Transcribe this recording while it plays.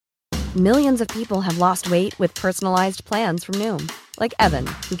Millions of people have lost weight with personalized plans from Noom, like Evan,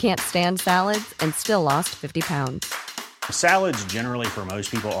 who can't stand salads and still lost 50 pounds. Salads generally for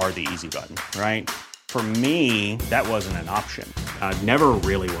most people are the easy button, right? For me, that wasn't an option. I never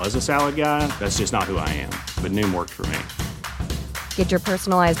really was a salad guy. That's just not who I am. But Noom worked for me. Get your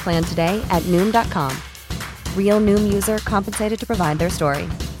personalized plan today at Noom.com. Real Noom user compensated to provide their story.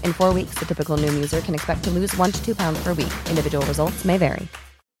 In 4 weeks, the typical Noom user can expect to lose 1 to 2 pounds per week. Individual results may vary.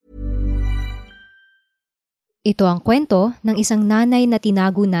 Ito ang kwento ng isang nanay na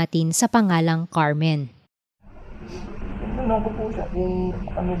tinago natin sa pangalang Carmen. Tinanong ko po siya kung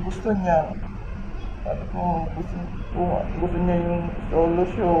ano gusto niya. Sabi ko, gusto niya yung solo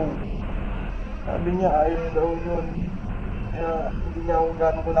show. Sabi niya, ayaw niya daw yun. Kaya hindi niya ako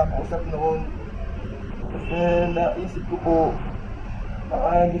gano'n ko nakausap noon. Kasi naisip ko po,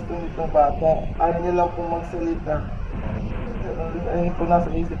 baka gusto nitong bata. Ayaw niya lang po magsalita. Ayun po nasa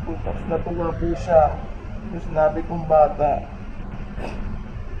isip ko. Tapos natuwa po siya. Yung sinabi kong bata.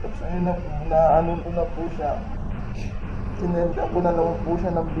 Tapos ayun na po, naano ko na po siya. Sinenda ko na naman po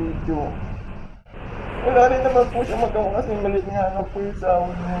siya ng video. Wala rin naman po siya magawa kasi maliit nga lang po yung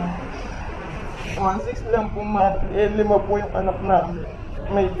sahod niya. 1.6 lang po monthly. 5 po yung anak namin.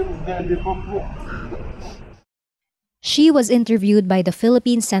 May dede po po. She was interviewed by the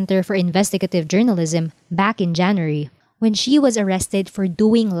Philippine Center for Investigative Journalism back in January when she was arrested for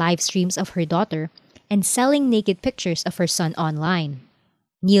doing live streams of her daughter and selling naked pictures of her son online.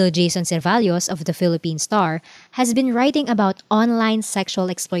 Neil Jason Cervallos of the Philippine Star has been writing about online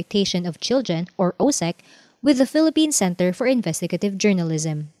sexual exploitation of children, or OSEC, with the Philippine Center for Investigative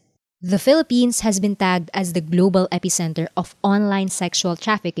Journalism. The Philippines has been tagged as the global epicenter of online sexual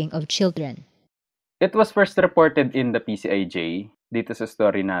trafficking of children. It was first reported in the PCIJ, dito sa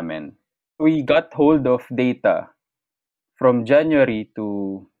story namin. We got hold of data from January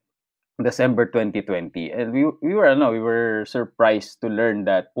to December 2020, and we were surprised to learn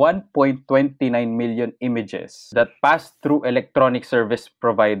that 1.29 million images that passed through electronic service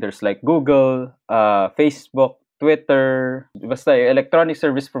providers like Google, Facebook, Twitter, basta electronic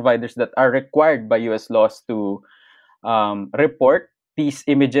service providers that are required by US laws to report these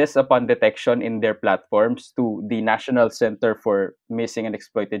images upon detection in their platforms to the National Center for Missing and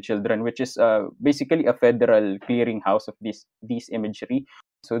Exploited Children, which is basically a federal clearinghouse of these imagery.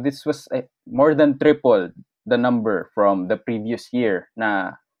 So this was more than triple the number from the previous year,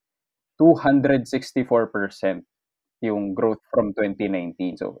 na 264% yung growth from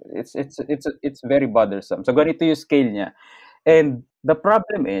 2019. So it's very bothersome. So ganito yung scale niya. And the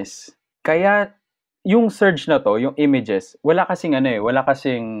problem is, kaya yung surge na to, yung images, wala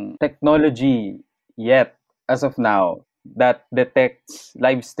kasing technology yet as of now that detects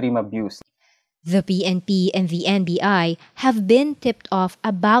live stream abuse. The PNP and the NBI have been tipped off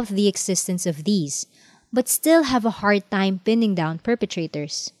about the existence of these, but still have a hard time pinning down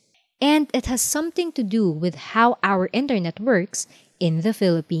perpetrators. And it has something to do with how our internet works in the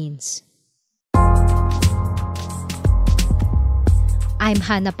Philippines. I'm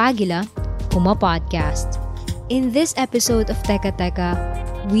Hannah Pagila, Puma Podcast. In this episode of Teka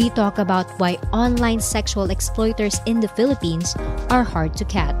Teka, we talk about why online sexual exploiters in the Philippines are hard to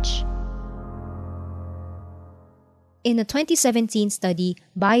catch. In a 2017 study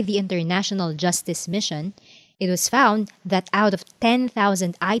by the International Justice Mission, it was found that out of 10,000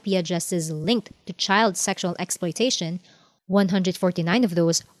 IP addresses linked to child sexual exploitation, 149 of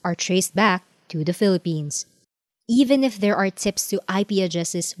those are traced back to the Philippines. Even if there are tips to IP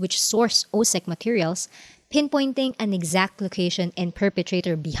addresses which source OSEC materials, pinpointing an exact location and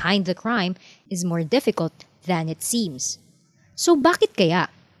perpetrator behind the crime is more difficult than it seems. So bakit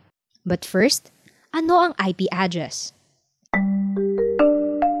kaya? But first, ano ang IP address?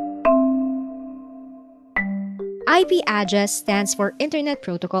 IP address stands for Internet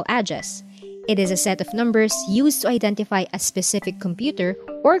Protocol Address. It is a set of numbers used to identify a specific computer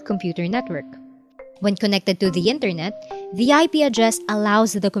or computer network. When connected to the internet, the IP address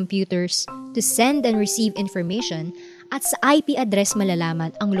allows the computers to send and receive information, at sa IP address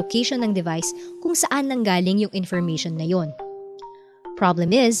malalaman ang location ng device kung saan nanggaling yung information na yon.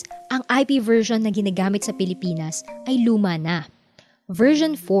 Problem is, ang IP version na ginagamit sa Pilipinas ay luma na.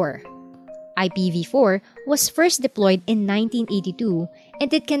 Version 4. IPv4 was first deployed in 1982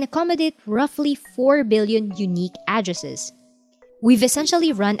 and it can accommodate roughly 4 billion unique addresses. We've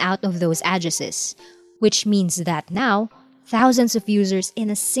essentially run out of those addresses, which means that now, thousands of users in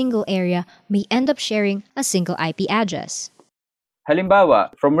a single area may end up sharing a single IP address.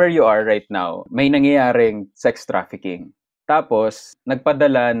 Halimbawa, from where you are right now, may nangyayaring sex trafficking. Tapos,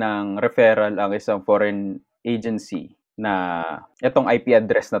 nagpadala ng referral ang isang foreign agency na itong IP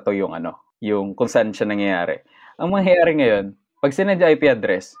address na to yung yung kung saan siya nangyayari. Ang mangyayari ngayon, pag sinend yung IP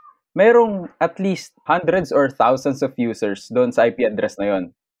address, mayroong at least hundreds or thousands of users doon sa IP address na yon.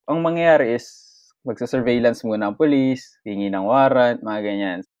 Ang mangyayari is magsa-surveillance muna ang police, hingi ng warrant, mga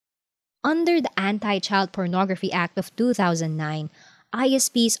ganyan. Under the Anti-Child Pornography Act of 2009,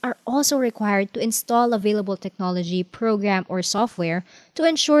 ISPs are also required to install available technology, program, or software to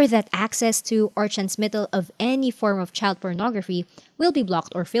ensure that access to or transmittal of any form of child pornography will be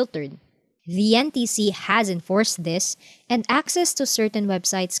blocked or filtered. The NTC has enforced this, and access to certain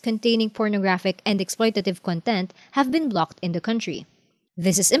websites containing pornographic and exploitative content have been blocked in the country.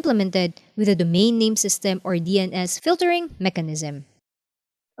 This is implemented with a domain name system or DNS filtering mechanism.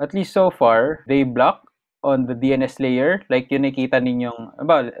 At least so far, they block on the DNS layer, like yung nakita ninyong,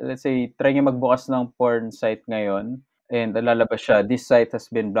 let's say, try nyo magbukas ng porn site ngayon, and lalabas siya, this site has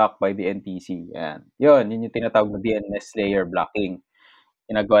been blocked by the NTC. Yan. Yun yung tinatawag na DNS layer blocking.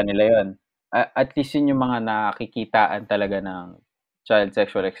 Ginagawa nila yun. At least yun yung mga nakikitaan talaga ng child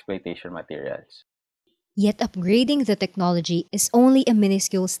sexual exploitation materials. Yet upgrading the technology is only a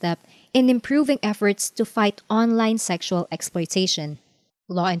minuscule step in improving efforts to fight online sexual exploitation.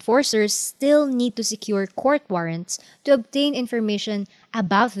 Law enforcers still need to secure court warrants to obtain information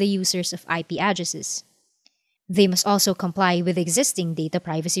about the users of IP addresses. They must also comply with existing data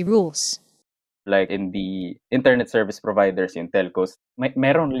privacy rules. Like in the internet service providers, yung telcos,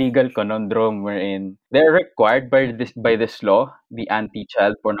 merong legal conundrum wherein they're required by this law, the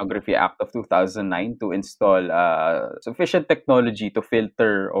Anti-Child Pornography Act of 2009, to install sufficient technology to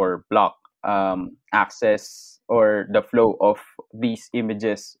filter or block access or the flow of these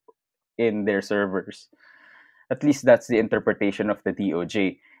images in their servers. At least that's the interpretation of the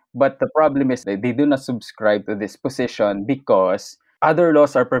DOJ. But the problem is that they do not subscribe to this position because other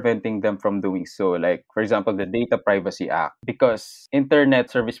laws are preventing them from doing so. Like, for example, the Data Privacy Act. Because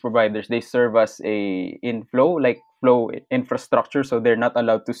internet service providers, they serve as a flow infrastructure, so they're not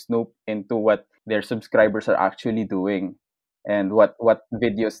allowed to snoop into what their subscribers are actually doing and what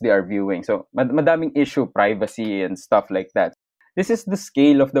videos they are viewing. So, madaming issue, privacy and stuff like that. This is the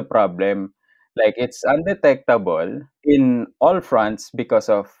scale of the problem. Like, it's undetectable in all fronts because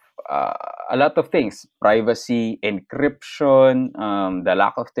of a lot of things. Privacy, encryption, the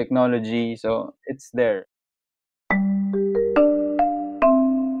lack of technology. So, it's there.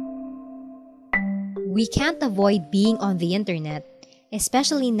 We can't avoid being on the internet,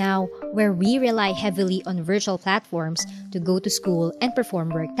 especially now where we rely heavily on virtual platforms to go to school and perform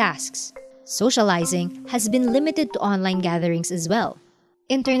work tasks. Socializing has been limited to online gatherings as well.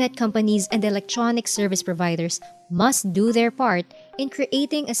 Internet companies and electronic service providers must do their part in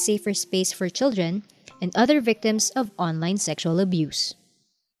creating a safer space for children and other victims of online sexual abuse.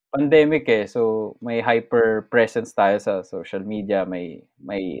 Pandemic so may hyper presence tayo sa social media, may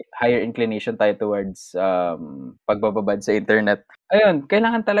higher inclination tayo towards pagbababad sa internet. Ayun,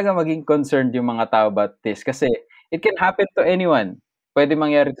 kailangan talaga maging concerned yung mga tao about this kasi it can happen to anyone. Pwede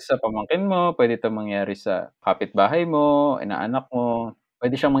mangyari ito sa pamangkin mo, pwede ito mangyari sa kapitbahay mo, inaanak mo,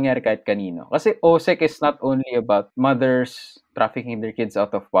 pwede siyang mangyari kahit kanino. Kasi OSEC is not only about mothers trafficking their kids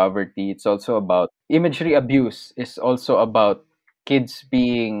out of poverty, it's also about imagery abuse, is also about kids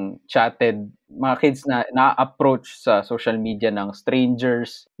being chatted, mga kids na na-approach sa social media ng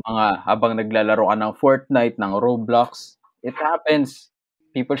strangers, mga habang naglalaro ka ng Fortnite, ng Roblox. It happens.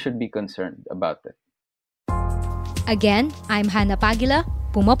 People should be concerned about it. Again, I'm Hannah Pagila,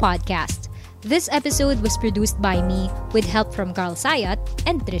 Puma Podcast. This episode was produced by me with help from Carl Sayat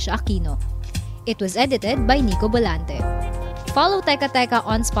and Trisha Aquino. It was edited by Nico Bolante. Follow Teka Teka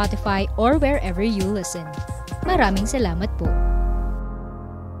on Spotify or wherever you listen. Maraming salamat po.